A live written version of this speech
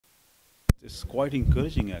It's quite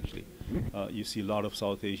encouraging, actually. You see a lot of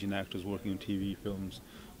South Asian actors working on TV, films,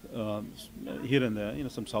 here and there.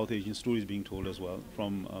 Some South Asian stories being told as well.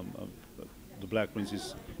 From the Black Prince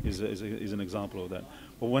is an example of that.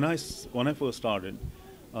 But when I first started,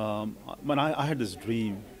 when I had this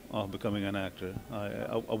dream of becoming an actor,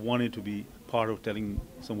 I wanted to be part of telling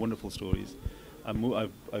some wonderful stories. I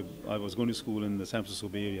was going to school in the San Francisco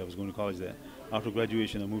Bay Area. I was going to college there. After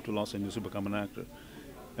graduation, I moved to Los Angeles to become an actor.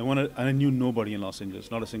 And I knew nobody in Los Angeles,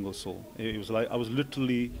 not a single soul. It was like I was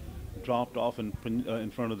literally dropped off in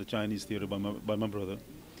front of the Chinese theater by my brother.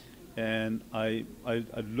 And I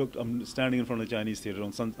looked. I'm standing in front of the Chinese theater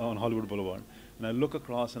on Hollywood Boulevard, and I look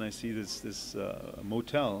across and I see this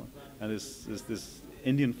motel and this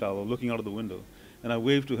Indian fellow looking out of the window, and I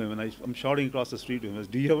waved to him and I'm shouting across the street to him,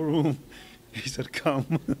 "Do you have a room?" He said,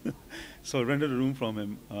 "Come." So I rented a room from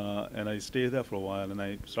him, and I stayed there for a while, and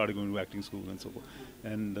I started going to acting school and so forth.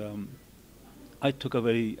 And I took a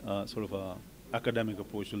very sort of academic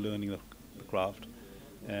approach to learning the craft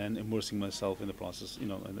and immersing myself in the process, in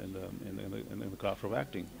the craft of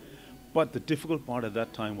acting. But the difficult part at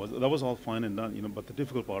that time was that was all fine and done, But the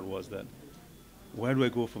difficult part was that where do I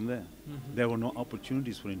go from there? Mm-hmm. There were no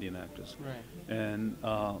opportunities for Indian actors, Right.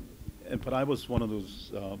 but I was one of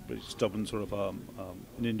those very stubborn sort of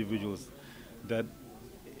individuals that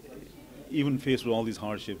even faced with all these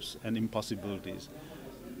hardships and impossibilities,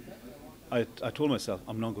 I told myself,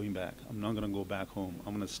 I'm not going back. I'm not going to go back home.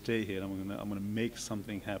 I'm going to stay here. I'm going to make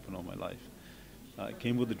something happen all my life. I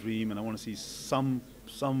came with a dream, and I want to see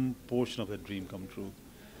some portion of that dream come true.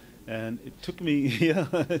 And it took me, yeah,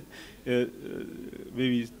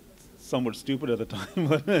 maybe somewhat stupid at the time,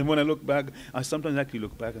 but when I look back, I sometimes actually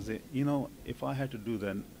look back and say, if I had to do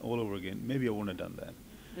that all over again, maybe I wouldn't have done that.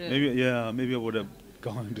 Really? Maybe I would have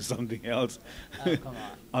gone into something else. Oh, come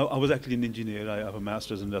on. I was actually an engineer. I have a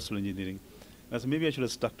master's in industrial engineering. I said maybe I should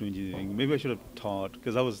have stuck to engineering. Maybe I should have taught,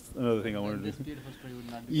 because that was another thing I wanted to This do. beautiful story would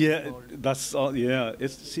not be Yeah, told. that's all. Yeah,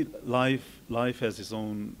 see, life has its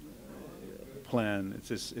own plan. It's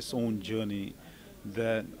its own journey.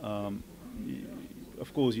 That,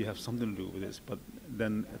 of course, you have something to do with this, but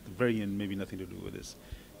then at the very end, maybe nothing to do with this.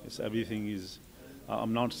 It's everything is.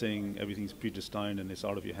 I'm not saying everything's predestined and it's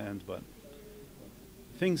out of your hands, but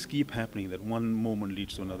things keep happening. That one moment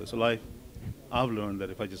leads to another. So life, I've learned that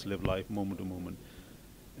if I just live life moment to moment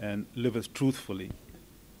and live as truthfully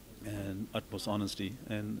and utmost honesty,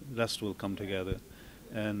 and rest will come together.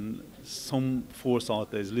 And some force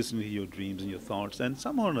out there is listening to your dreams and your thoughts, and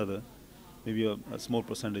somehow or another, maybe a small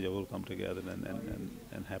percentage of it will come together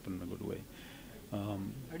and happen in a good way. How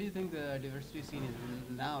do you think the diversity scene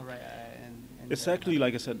is now, right? It's actually,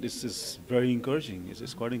 like I said, this is very encouraging.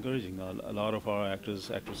 It's quite encouraging. A lot of our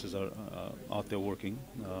actresses are out there working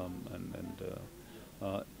and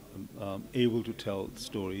able to tell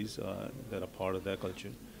stories that are part of their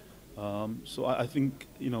culture. So I think,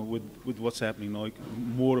 with what's happening now,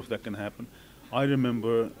 more of that can happen. I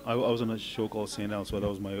remember I was on a show called Saint Elsewhere. That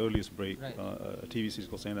was my earliest break, Right. a TV series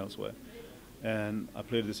called Saint Elsewhere. And I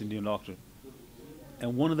played this Indian doctor.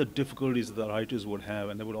 And one of the difficulties that the writers would have,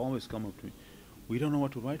 and they would always come up to me, we don't know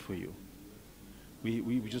what to write for you.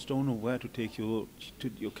 We just don't know where to take your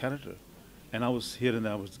character. And I was here and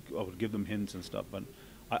there, I would give them hints and stuff, but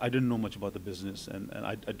I didn't know much about the business, and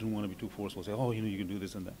I didn't want to be too forceful, say, oh, you can do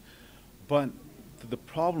this and that. But the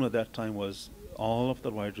problem at that time was all of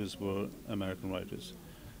the writers were American writers.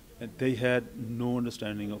 And they had no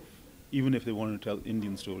understanding of, even if they wanted to tell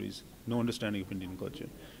Indian stories, no understanding of Indian culture.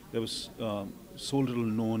 There was so little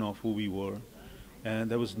known of who we were, and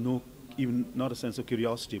there was not a sense of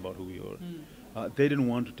curiosity about who we were. They didn't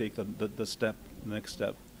want to take the next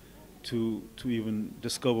step, to even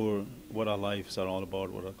discover what our lives are all about,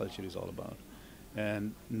 what our culture is all about.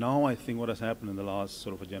 And now I think what has happened in the last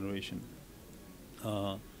sort of a generation,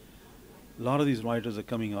 a lot of these writers are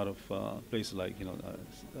coming out of places like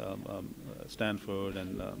Stanford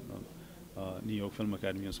and New York Film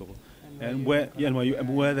Academy and so forth, and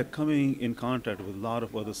where they're coming in contact with a lot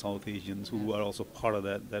of other South Asians who are also part of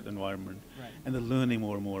that environment, Right. and they're learning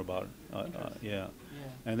more and more about Interesting. yeah.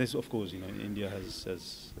 And this, of course, India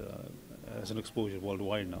has an exposure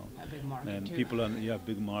worldwide now, A big market and too. people are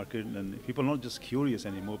big market, and people are not just curious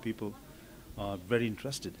anymore. People are very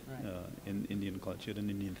interested Right. in Indian culture and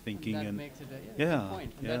Indian thinking, That and makes it yeah, good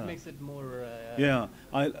point. And yeah. that makes it more. Yeah,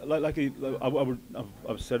 I've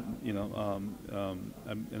said, and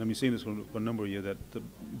I've been saying this for a number of years, that the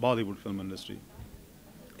Bollywood film industry,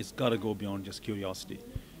 it's got to go beyond just curiosity.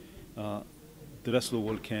 The rest of the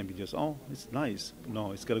world can't be just, oh, it's nice.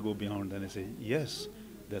 No, it's got to go beyond that and say, yes,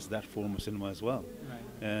 there's that form of cinema as well.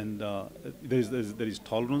 Right. And there is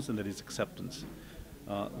tolerance and there is acceptance.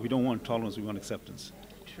 We don't want tolerance, we want acceptance.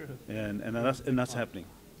 True. And that's happening.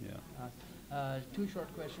 Yeah. Two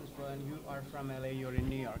short questions. One, you are from LA, you're in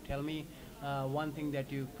New York. Tell me one thing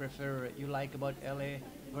that you prefer, you like about LA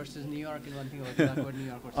versus New York, and one thing about New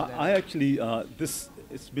York versus LA. I actually,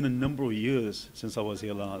 it's been a number of years since I was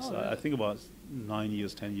here last. Oh, really? I think about 9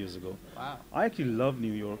 years, 10 years ago. Wow. I actually love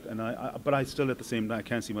New York, but I still at the same time, I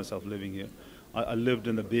can't see myself living here. I lived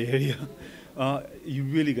in the Bay Area. You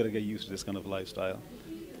really got to get used to this kind of lifestyle.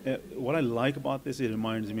 What I like about this, it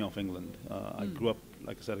reminds me of England. I grew up,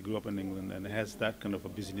 like I said, I grew up in England, and it has that kind of a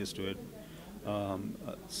busyness to it.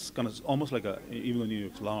 It's kind of almost like even though New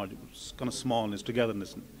York's large, it's kind of small in its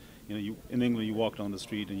togetherness. You know, in England, you walk down the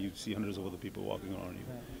street and you see hundreds of other people walking around you,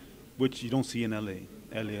 Right. which you don't see in LA.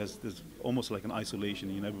 LA has this almost like an isolation.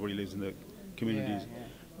 You know, everybody lives in the communities. Yeah.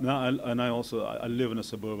 Now, I live in a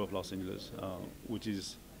suburb of Los Angeles, which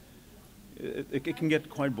is it can get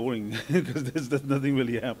quite boring because there's nothing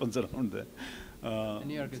really happens around there.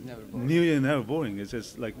 New York is never boring. New Year never boring. It's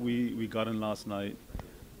just like we got in last night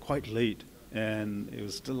quite late, and it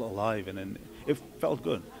was still alive, and then it felt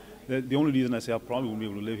good. The only reason I say I probably won't be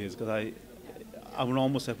able to live here is because I would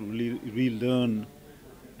almost have to relearn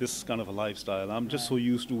this kind of a lifestyle. I'm just so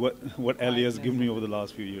used to what LA has given me over the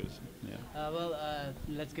last few years. Yeah.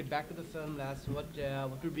 Let's get back to the film. Last, what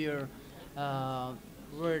would be your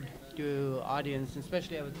word to audience,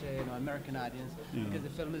 especially I would say American audience, because the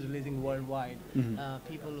film is releasing worldwide.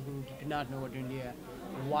 People who do not know about India,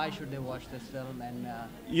 why should they watch this film, and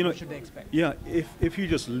what should they expect? Yeah, if you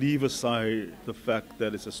just leave aside the fact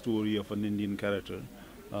that it's a story of an Indian character,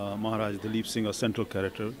 Maharaj Dalip Singh, a central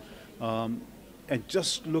character, and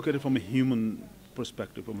just look at it from a human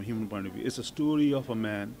perspective, from a human point of view. It's a story of a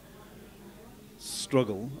man's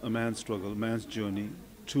struggle, a man's journey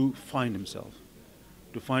to find himself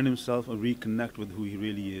and reconnect with who he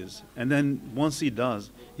really is. And then once he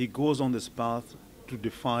does, he goes on this path to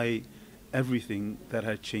defy everything that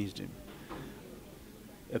had changed him.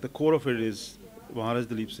 At the core of it is Maharaj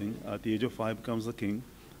Dalip Singh, at the age of 5, becomes the king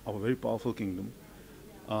of a very powerful kingdom.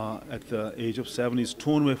 At the age of 7, he's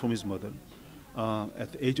torn away from his mother.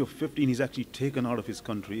 At the age of 15, he's actually taken out of his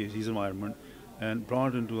country, his environment, and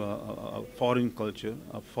brought into a foreign culture,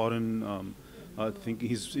 a foreign thinking.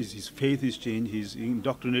 His faith is changed. He's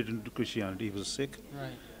indoctrinated into Christianity. He was Sikh.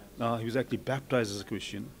 Right. He was actually baptized as a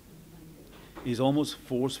Christian. He's almost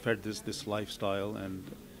force-fed this lifestyle, and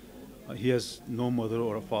he has no mother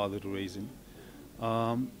or a father to raise him.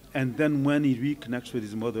 And then when he reconnects with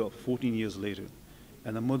his mother 14 years later,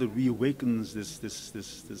 and the mother reawakens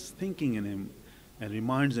this thinking in him and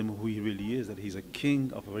reminds him of who he really is, that he's a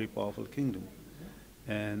king of a very powerful kingdom.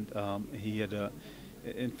 And he had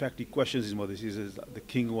in fact, he questions his mother. He says, the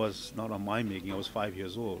king was not on my making. I was 5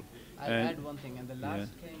 years old. I add one thing, and the last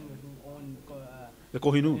king who owned the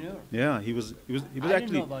Kohinoor. Yeah, he was I actually.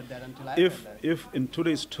 didn't know about that until I read that. If in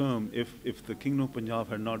today's term, if the kingdom of Punjab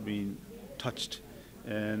had not been touched,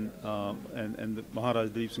 and the Maharaj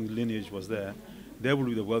Dalip Singh's lineage was there, they would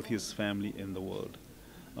be the wealthiest family in the world.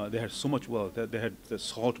 They had so much wealth that they had the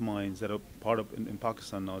salt mines that are part of in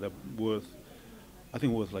Pakistan now. They're worth, I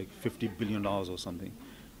think, worth like $50 billion or something.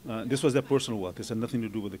 This was their personal wealth. This had nothing to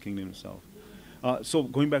do with the kingdom itself. So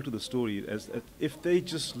going back to the story, if they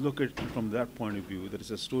just look at it from that point of view, that it's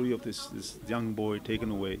a story of this young boy taken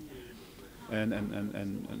away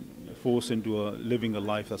and forced into living a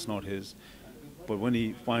life that's not his. But when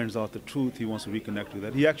he finds out the truth, he wants to reconnect with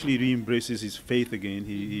that. He actually re-embraces his faith again.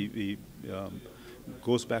 He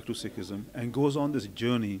goes back to Sikhism and goes on this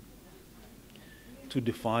journey to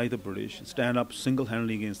defy the British, stand up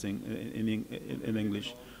single-handedly against in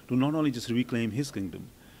English, to not only just reclaim his kingdom,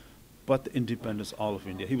 but the independence all of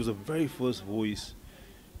India. He was the very first voice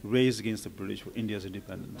raised against the British for India's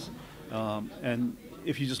independence. And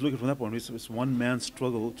if you just look at it from that point, it's one man's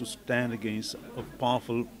struggle to stand against a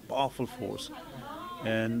powerful force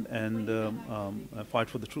and fight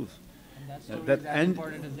for the truth. And that's as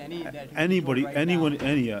important as any that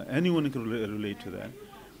anyone can relate to that.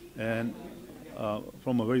 And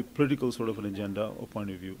from a very political sort of an agenda or point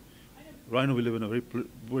of view, right now we live in a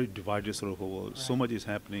very divided sort of a world. Right. So much is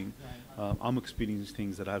happening. Right. I'm experiencing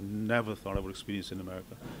things that I've never thought I would experience in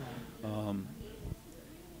America. Right.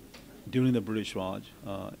 During the British Raj,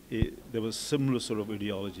 there was similar sort of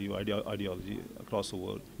ideology across the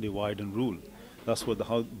world, divide and rule. That's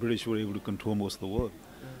how British were able to control most of the world.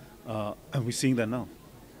 And we're seeing that now.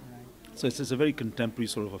 Right. So it's a very contemporary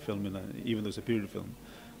sort of a film, even though it's a period film.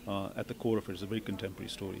 At the core of it is a very contemporary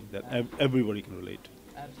story that everybody can relate to.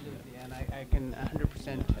 Absolutely, and I can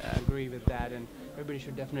 100% agree with that, and everybody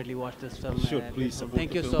should definitely watch this film. Sure, please support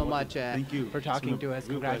Thank the you film. so much Thank you. for It's been talking a to us.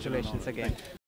 real pleasure and Congratulations honor. again. Thank you.